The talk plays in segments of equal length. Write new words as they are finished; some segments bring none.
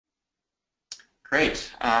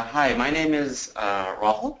Great. Hi, my name is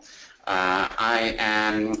Rahul. I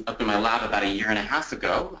am up in my lab about a year and a half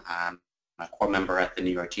ago. I'm a core member at the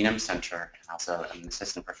New York Genome Center and also an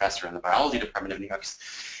assistant professor in the biology department of New York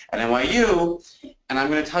at NYU. And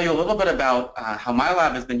I'm going to tell you a little bit about how my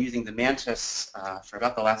lab has been using the Mantis for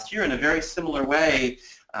about the last year in a very similar way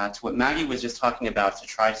to what Maggie was just talking about to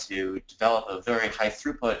try to develop a very high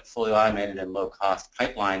throughput, fully automated and low cost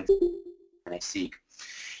pipeline RNA-Seq.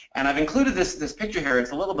 And I've included this picture here.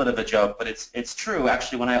 It's a little bit of a joke, but it's true.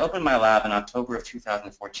 Actually, when I opened my lab in October of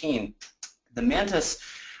 2014, the Mantis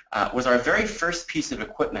was our very first piece of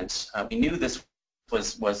equipment. We knew this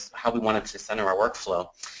was how we wanted to center our workflow.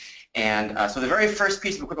 And so the very first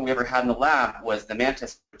piece of equipment we ever had in the lab was the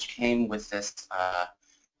Mantis, which came with this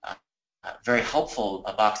very helpful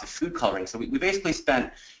box of food coloring. So we basically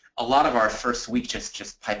spent a lot of our first week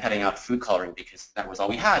just pipetting out food coloring because that was all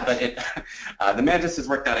we had. But the Mantis has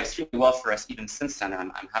worked out extremely well for us even since then.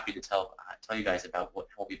 And I'm happy to tell you guys about what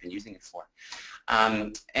we've been using it for.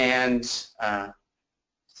 Let's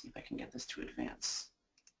see if I can get this to advance.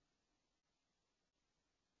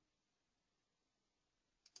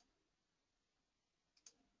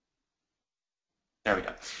 There we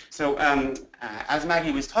go. So as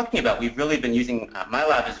Maggie was talking about, we've really been using, my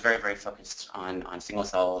lab is very, very focused on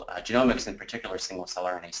single-cell genomics, in particular single-cell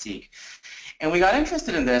RNA-Seq. And we got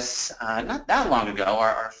interested in this not that long ago.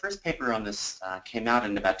 Our first paper on this came out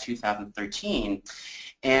in about 2013.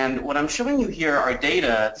 And what I'm showing you here are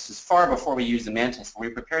data, this is far before we used the Mantis, where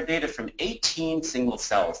we prepared data from 18 single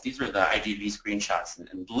cells. These are the IGV screenshots,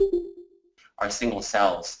 and blue are single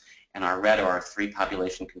cells, and our red are our 3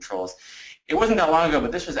 population controls. It wasn't that long ago,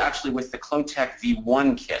 but this was actually with the CloneTech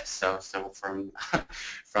V1 kit. So from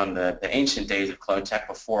the ancient days of CloneTech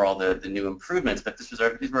before all the new improvements. But these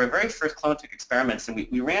were our very first CloneTech experiments, and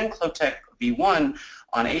we ran CloneTech V1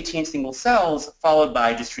 on 18 single cells, followed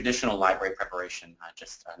by just traditional library preparation,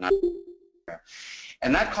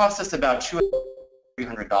 and that cost us about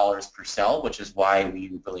 $200-300 per cell, which is why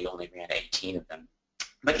we really only ran 18 of them.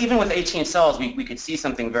 But even with 18 cells, we could see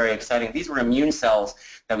something very exciting. These were immune cells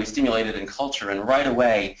that we stimulated in culture, and right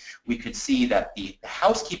away we could see that the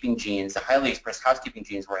housekeeping genes, the highly expressed housekeeping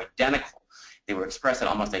genes, were identical. They were expressed at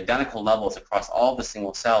almost identical levels across all the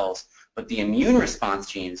single cells, but the immune response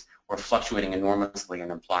genes were fluctuating enormously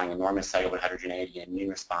and implying enormous cellular heterogeneity and immune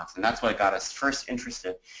response. And that's what got us first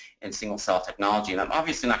interested in single-cell technology. And I'm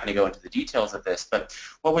obviously not going to go into the details of this, but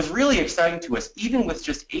what was really exciting to us, even with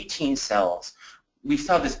just 18 cells, we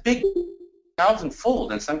saw this big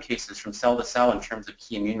 1,000-fold in some cases from cell to cell in terms of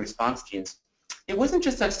key immune response genes. It wasn't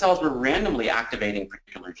just that cells were randomly activating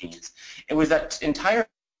particular genes. It was that entire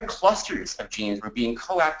clusters of genes were being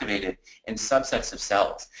co-activated in subsets of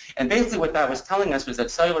cells. And basically what that was telling us was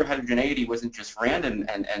that cellular heterogeneity wasn't just random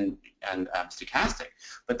and stochastic,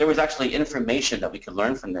 but there was actually information that we could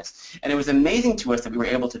learn from this. And it was amazing to us that we were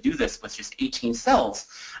able to do this with just 18 cells.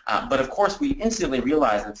 But of course we instantly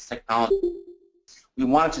realized that this technology, we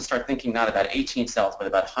wanted to start thinking not about 18 cells, but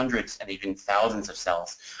about hundreds and even thousands of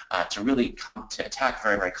cells to really attack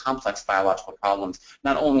very, very complex biological problems,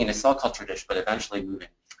 not only in a cell culture dish, but eventually moving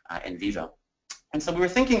in vivo. And so we were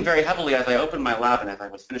thinking very heavily as I opened my lab and as I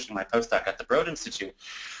was finishing my postdoc at the Broad Institute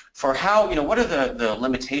for how, what are the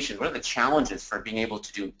limitations, what are the challenges for being able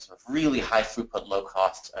to do sort of really high throughput, low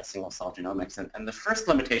cost single cell genomics. And the first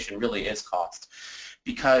limitation really is cost.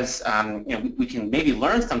 Because we can maybe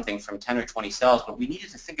learn something from 10 or 20 cells, but we needed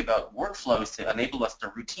to think about workflows to enable us to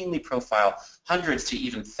routinely profile hundreds to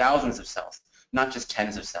even thousands of cells, not just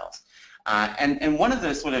tens of cells. And one of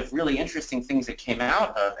the sort of really interesting things that came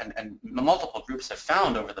out of, and multiple groups have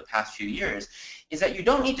found over the past few years, is that you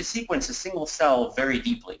don't need to sequence a single cell very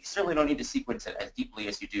deeply. You certainly don't need to sequence it as deeply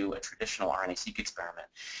as you do a traditional RNA-Seq experiment.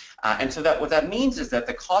 And so what that means is that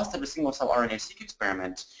the cost of a single cell RNA-Seq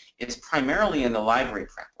experiment is primarily in the library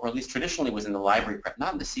prep, or at least traditionally was in the library prep,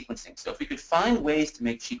 not in the sequencing. So if we could find ways to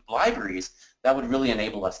make cheap libraries, that would really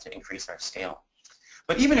enable us to increase our scale.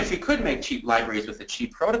 But even if we could make cheap libraries with a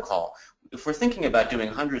cheap protocol, if we're thinking about doing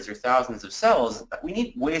hundreds or thousands of cells, we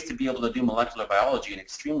need ways to be able to do molecular biology in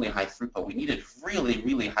extremely high throughput. We needed really,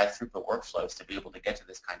 really high throughput workflows to be able to get to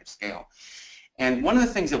this kind of scale. And one of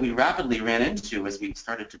the things that we rapidly ran into as we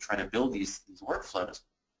started to try to build these workflows,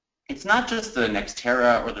 it's not just the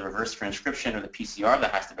Nextera or the reverse transcription or the PCR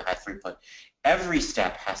that has to be high throughput. Every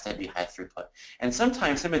step has to be high throughput. And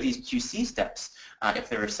sometimes some of these QC steps, if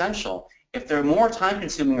they're essential, if they're more time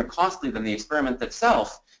consuming or costly than the experiment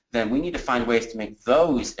itself, then we need to find ways to make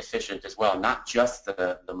those efficient as well, not just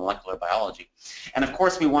the molecular biology. And of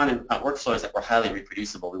course, we wanted workflows that were highly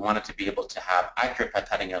reproducible. We wanted to be able to have accurate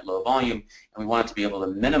pipetting at low volume, and we wanted to be able to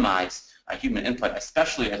minimize human input,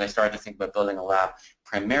 especially as I started to think about building a lab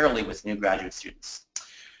primarily with new graduate students.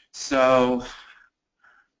 So,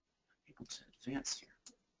 able to advance here.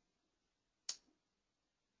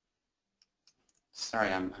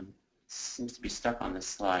 Sorry, I'm seems to be stuck on this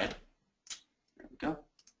slide. There we go.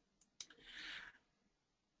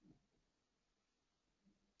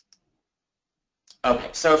 Okay,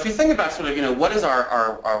 so if you think about sort of, what is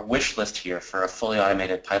our wish list here for a fully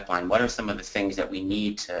automated pipeline? What are some of the things that we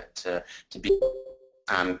need to be?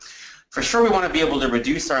 For sure, we want to be able to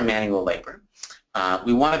reduce our manual labor.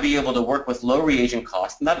 We want to be able to work with low reagent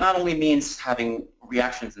costs, and that not only means having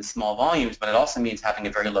reactions in small volumes, but it also means having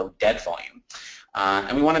a very low dead volume.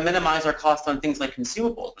 And we want to minimize our costs on things like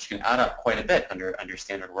consumables, which can add up quite a bit under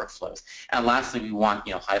standard workflows. And lastly, we want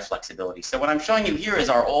high flexibility. So what I'm showing you here is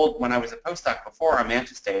our old, when I was a postdoc before our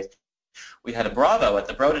Mantis days, we had a Bravo at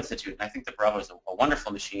the Broad Institute, and I think the Bravo is a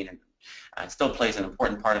wonderful machine and still plays an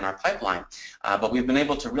important part in our pipeline. But we've been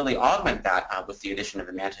able to really augment that with the addition of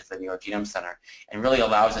the Mantis at the New York Genome Center, and really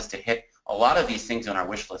allows us to hit a lot of these things on our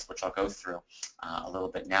wish list, which I'll go through a little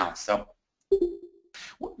bit now. So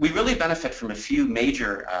we really benefit from a few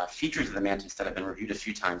major features of the Mantis that have been reviewed a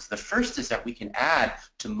few times. The first is that we can add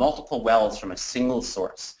to multiple wells from a single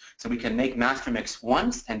source. So we can make master mix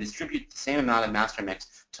once and distribute the same amount of master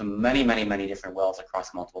mix to many, many, many different wells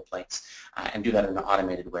across multiple plates and do that in an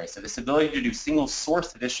automated way. So this ability to do single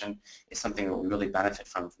source addition is something that we really benefit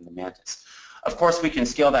from the Mantis. Of course, we can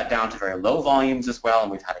scale that down to very low volumes as well,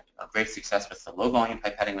 and we've had a great success with the low volume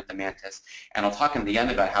pipetting with the Mantis. And I'll talk in the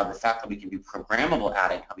end about how the fact that we can do programmable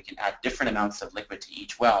adding, how we can add different amounts of liquid to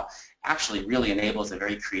each well, actually really enables a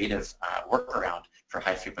very creative workaround for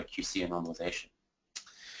high throughput QC and normalization.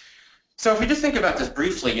 So if we just think about this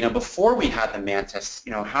briefly, before we had the Mantis,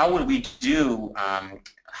 how would we do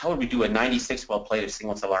a 96 well plate of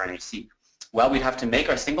single cell RNA-Seq? Well, we'd have to make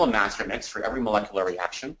our single master mix for every molecular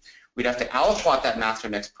reaction. We'd have to aliquot that master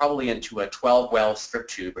mix probably into a 12-well strip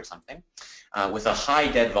tube or something with a high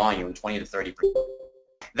dead volume, 20 to 30%.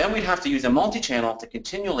 Then we'd have to use a multi-channel to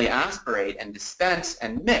continually aspirate and dispense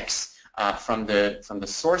and mix from the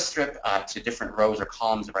source strip to different rows or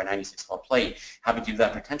columns of our 96-well plate, having to do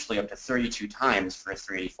that potentially up to 32 times for a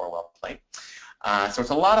 384-well plate. So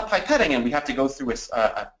it's a lot of pipetting, and we have to go through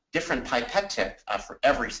a different pipette tip for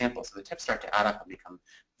every sample. So the tips start to add up and become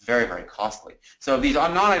very, very costly. So these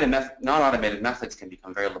non-automated methods can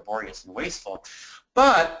become very laborious and wasteful.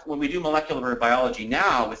 But when we do molecular biology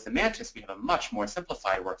now with the Mantis, we have a much more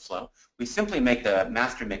simplified workflow. We simply make the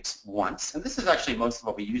master mix once, and this is actually most of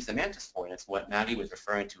what we use the Mantis for, and it's what Maggie was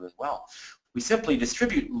referring to as well. We simply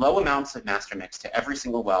distribute low amounts of master mix to every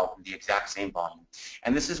single well in the exact same volume.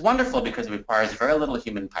 And this is wonderful because it requires very little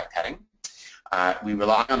human pipetting. We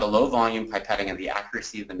rely on the low volume pipetting and the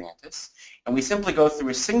accuracy of the Mantis, and we simply go through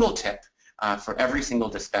a single tip for every single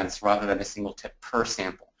dispense rather than a single tip per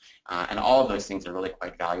sample. And all of those things are really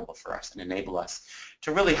quite valuable for us and enable us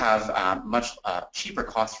to really have much cheaper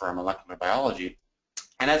costs for our molecular biology.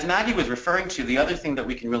 And as Maggie was referring to, the other thing that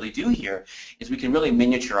we can really do here is we can really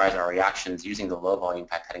miniaturize our reactions using the low volume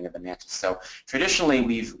pipetting of the Mantis. So traditionally,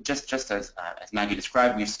 we've, just as Maggie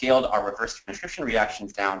described, we've scaled our reverse transcription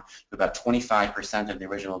reactions down to about 25% of the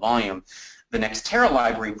original volume. The Nextera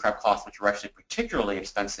library prep costs, which are actually particularly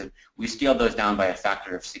expensive, we scaled those down by a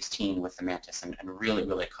factor of 16 with the Mantis and really,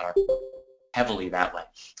 really cut our heavily that way.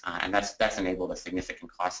 And that's enabled a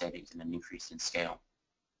significant cost savings and an increase in scale.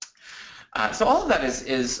 So all of that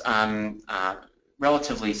is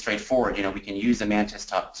relatively straightforward. We can use the Mantis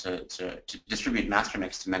to distribute master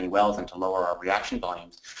mix to many wells and to lower our reaction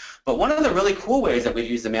volumes. But one of the really cool ways that we've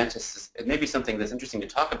used the Mantis, it may be something that's interesting to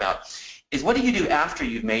talk about, is what do you do after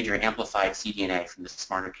you've made your amplified cDNA from the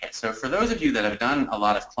Smarter kit? So for those of you that have done a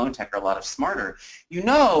lot of clone tech or a lot of Smarter, you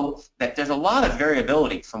know that there's a lot of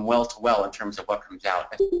variability from well to well in terms of what comes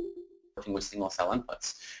out working with single cell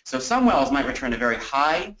inputs. So some wells might return a very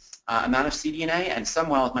high amount of cDNA, and some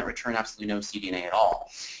wells might return absolutely no cDNA at all.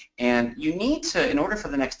 And you need to, in order for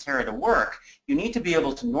the Nextera to work, you need to be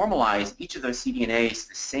able to normalize each of those cDNAs to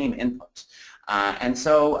the same input. And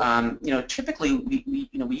so, typically we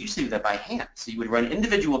used to do that by hand. So you would run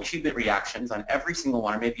individual qubit reactions on every single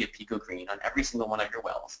one, or maybe a picogreen on every single one of your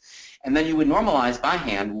wells. And then you would normalize by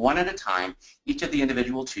hand, one at a time, each of the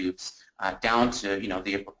individual tubes down to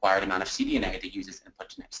the required amount of cDNA to use as input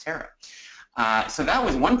to Nextera. So that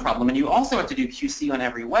was one problem, and you also have to do QC on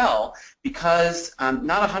every well because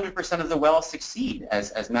not 100% of the wells succeed.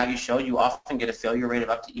 As Maggie showed, you often get a failure rate of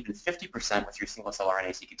up to even 50% with your single-cell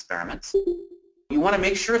RNA-Seq experiments. You want to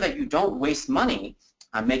make sure that you don't waste money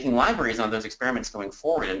making libraries on those experiments going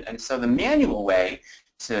forward, and so the manual way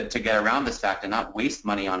to get around this fact and not waste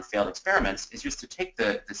money on failed experiments is just to take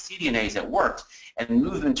the cDNAs that worked and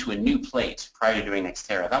move them to a new plate prior to doing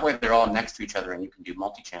Nextera. That way they're all next to each other and you can do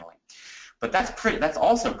multi-channeling. But that's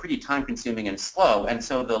also pretty time-consuming and slow, and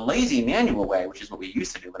so the lazy manual way, which is what we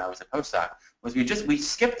used to do when I was a postdoc, was we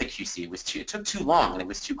skipped the QC. It took too long and it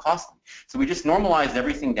was too costly. So we just normalized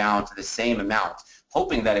everything down to the same amount,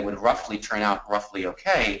 hoping that it would roughly turn out roughly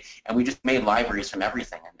okay, and we just made libraries from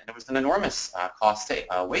everything. And it was an enormous cost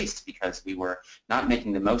waste because we were not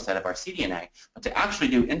making the most out of our cDNA. But to actually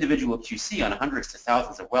do individual QC on hundreds to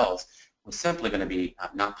thousands of wells was simply going to be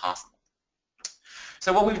not possible.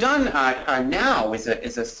 So what we've done now is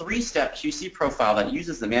a three-step QC profile that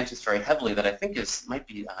uses the Mantis very heavily that I think might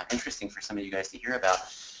be interesting for some of you guys to hear about.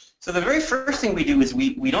 So the very first thing we do is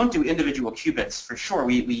we don't do individual qubits for sure.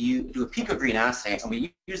 We do a picogreen assay, and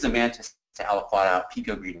we use the Mantis to aliquot out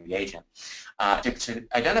picogreen reagent to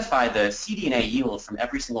identify the cDNA yield from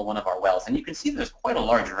every single one of our wells. And you can see there's quite a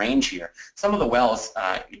large range here. Some of the wells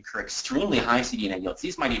incur extremely high cDNA yields.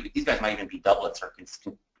 These guys might even be doublets or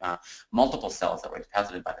multiple cells that were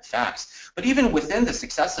deposited by the FACS. But even within the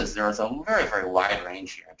successes, there is a very, very wide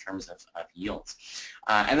range here in terms of yields.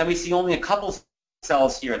 And then we see only a couple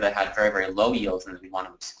cells here that had very, very low yields and that we want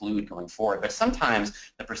to exclude going forward. But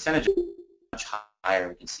sometimes the percentage is much higher.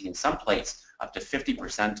 We can see in some plates up to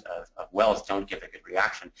 50% of wells don't give a good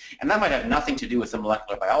reaction. And that might have nothing to do with the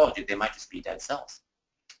molecular biology. They might just be dead cells.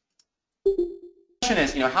 The question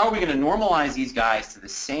is, how are we going to normalize these guys to the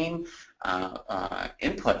same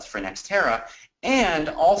inputs for Nextera and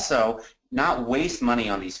also not waste money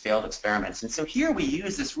on these failed experiments? And so here we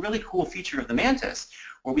use this really cool feature of the Mantis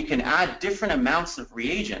where we can add different amounts of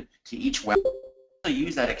reagent to each well. To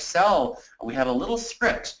use that Excel, we have a little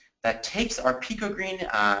script that takes our picogreen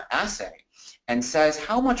assay and says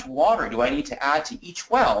how much water do I need to add to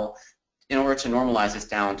each well in order to normalize this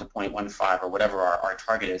down to 0.15 or whatever our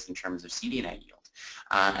target is in terms of cDNA yield.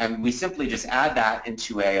 And we simply just add that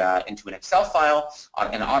into an Excel file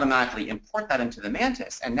and automatically import that into the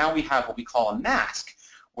Mantis. And now we have what we call a mask,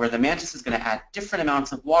 where the Mantis is going to add different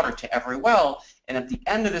amounts of water to every well. And at the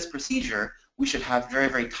end of this procedure, we should have very,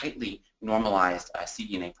 very tightly normalized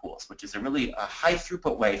cDNA pools, which is a really high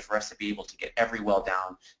throughput way for us to be able to get every well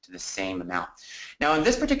down to the same amount. Now in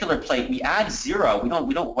this particular plate, we add 0. We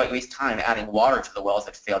don't waste time adding water to the wells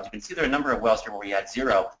that failed. You can see there are a number of wells here where we add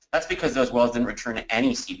 0. That's because those wells didn't return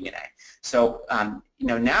any cDNA. So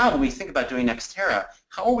now when we think about doing Nextera,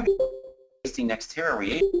 how are we wasting Nextera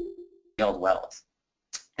reagent in failed wells?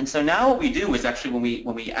 And so now what we do is actually when we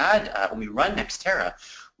run Nextera,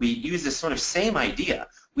 we use this sort of same idea.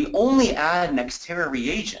 We only add Nextera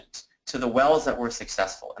reagent to the wells that were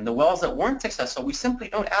successful. And the wells that weren't successful, we simply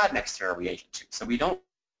don't add Nextera reagent to. So we don't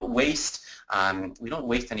waste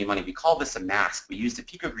any money. We call this a mask. We use the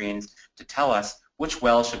picogreens to tell us which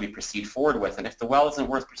wells should we proceed forward with. And if the well isn't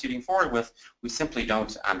worth proceeding forward with, we simply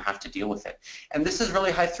don't have to deal with it. And this is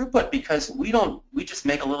really high throughput because we just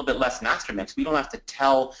make a little bit less master mix. We don't have to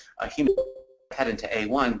tell a human head into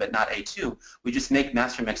A1 but not A2. We just make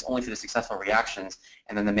master mix only for the successful reactions,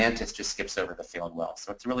 and then the Mantis just skips over the failed wells.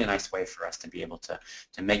 So it's a really nice way for us to be able to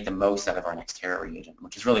make the most out of our Nextera reagent,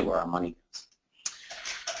 which is really where our money goes.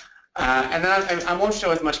 And then I won't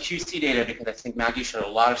show as much QC data because I think Maggie showed a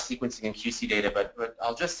lot of sequencing and QC data, but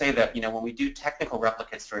I'll just say that when we do technical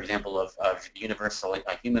replicates, for example, of universal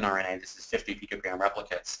human RNA, this is 50 picogram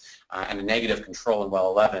replicates, and a negative control in well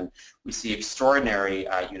 11, we see extraordinary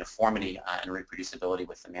uniformity and reproducibility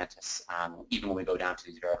with the Mantis, even when we go down to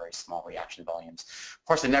these very, very small reaction volumes. Of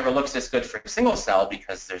course, it never looks this good for single cell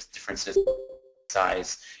because there's differences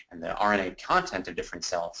size and the RNA content of different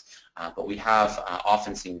cells, but we have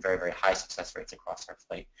often seen very, very high success rates across our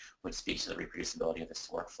plate, which speaks to the reproducibility of this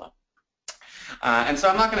workflow. And so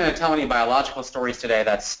I'm not going to tell any biological stories today.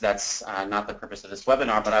 That's not the purpose of this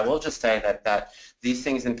webinar, but I will just say that these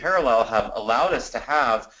things in parallel have allowed us to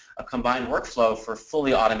have a combined workflow for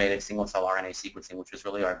fully automated single-cell RNA sequencing, which is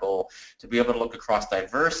really our goal, to be able to look across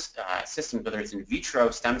diverse systems, whether it's in vitro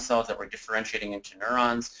stem cells that we're differentiating into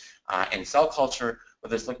neurons, in cell culture,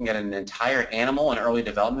 whether it's looking at an entire animal in early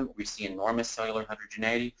development where we see enormous cellular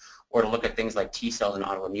heterogeneity, or to look at things like T cells and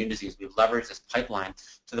autoimmune disease. We've leveraged this pipeline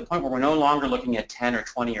to the point where we're no longer looking at 10 or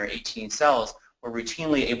 20 or 18 cells. We're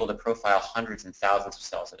routinely able to profile hundreds and thousands of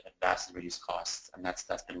cells at vastly reduced costs, and that's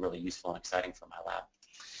been really useful and exciting for my lab.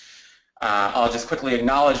 I'll just quickly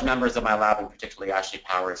acknowledge members of my lab, and particularly Ashley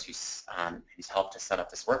Powers, who's helped to set up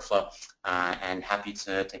this workflow, and happy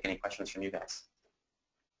to take any questions from you guys.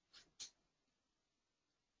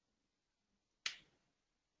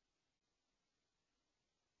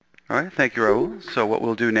 All right, thank you, Rahul. So what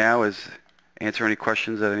we'll do now is answer any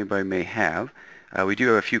questions that anybody may have. We do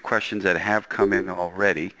have a few questions that have come in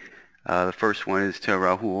already. The first one is to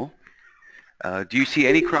Rahul. Do you see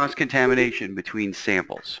any cross-contamination between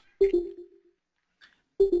samples?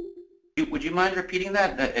 Would you mind repeating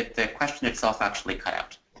that? The question itself actually cut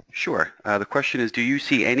out. Sure. The question is, do you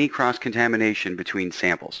see any cross-contamination between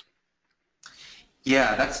samples?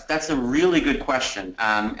 Yeah, that's a really good question,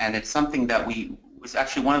 and it's something that was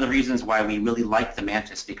actually one of the reasons why we really liked the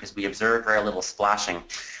Mantis, because we observed very little splashing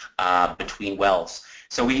between wells.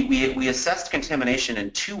 So we assessed contamination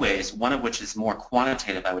in two ways, one of which is more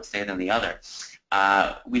quantitative, I would say, than the other.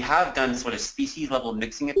 We have done sort of species-level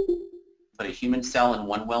mixing, put a human cell in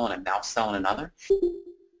one well and a mouse cell in another.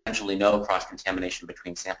 Essentially no cross-contamination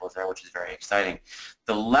between samples there, which is very exciting.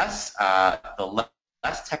 The less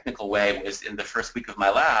technical way was in the first week of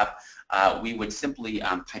my lab, we would simply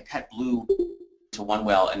pipette blue to one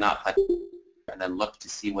well and not pipette, and then look to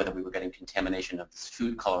see whether we were getting contamination of this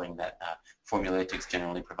food coloring that Formulatrix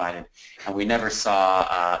generally provided, and we never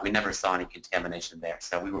saw any contamination there.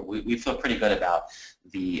 So we feel pretty good about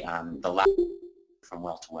the lab from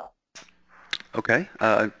well to well. Okay.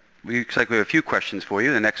 Looks like we have a few questions for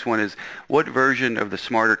you. The next one is, what version of the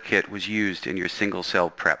Smarter kit was used in your single-cell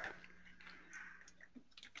prep?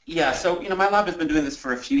 Yeah, so my lab has been doing this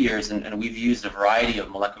for a few years, and we've used a variety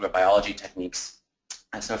of molecular biology techniques.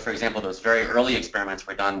 And so, for example, those very early experiments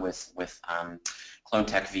were done with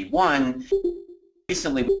CloneTech V1.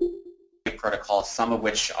 Recently, protocols, some of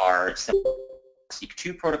which are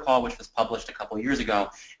Seq2 protocol, which was published a couple of years ago,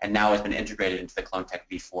 and now has been integrated into the CloneTech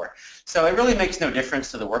V4. So it really makes no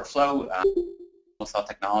difference to the workflow. Cell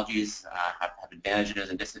technologies have advantages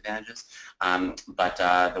and disadvantages, but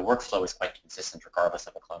the workflow is quite consistent regardless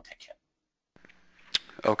of a CloneTech kit.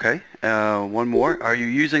 Okay, one more. Are you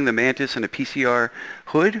using the Mantis in a PCR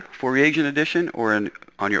hood for reagent addition or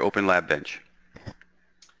on your open lab bench?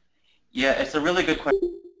 Yeah, it's a really good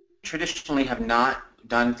question. Traditionally have not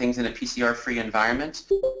done things in a PCR-free environment.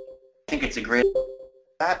 I think it's a great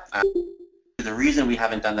that. The reason we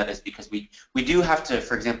haven't done that is because we do have to,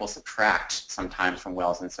 for example, subtract sometimes from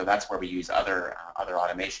wells, and so that's where we use other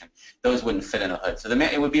automation. Those wouldn't fit in a hood. So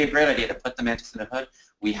it would be a great idea to put the Mantis in a hood.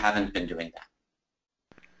 We haven't been doing that.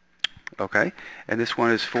 Okay, and this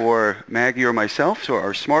one is for Maggie or myself. So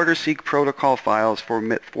are Smarter-Seq protocol files for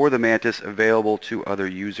the Mantis available to other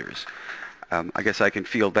users? I guess I can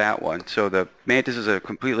field that one. So the Mantis is a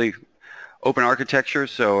completely open architecture.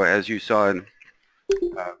 So as you saw in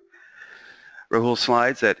Rahul's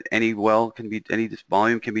slides, that any volume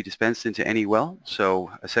can be dispensed into any well.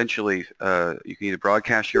 So essentially, you can either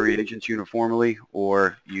broadcast your reagents uniformly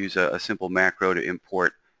or use a simple macro to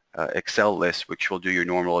import Excel lists, which will do your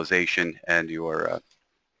normalization and your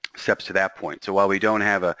steps to that point. So while we don't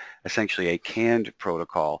have essentially a canned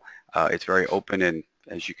protocol, it's very open, and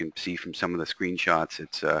as you can see from some of the screenshots,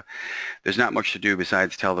 there's not much to do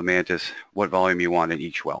besides tell the Mantis what volume you want in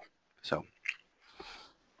each well. So.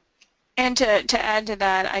 And to add to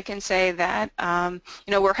that, I can say that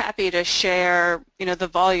we're happy to share the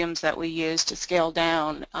volumes that we use to scale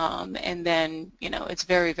down, and then it's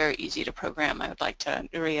very, very easy to program. I would like to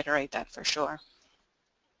reiterate that for sure.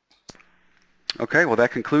 Okay, well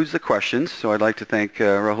that concludes the questions. So I'd like to thank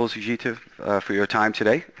Rahul, Sajita for your time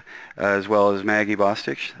today, as well as Maggie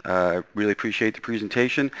Bostich. I really appreciate the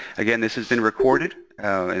presentation. Again, this has been recorded,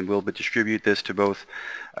 and we'll distribute this to both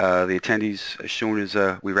the attendees as soon as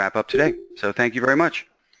we wrap up today. So thank you very much.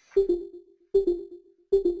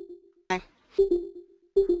 Bye.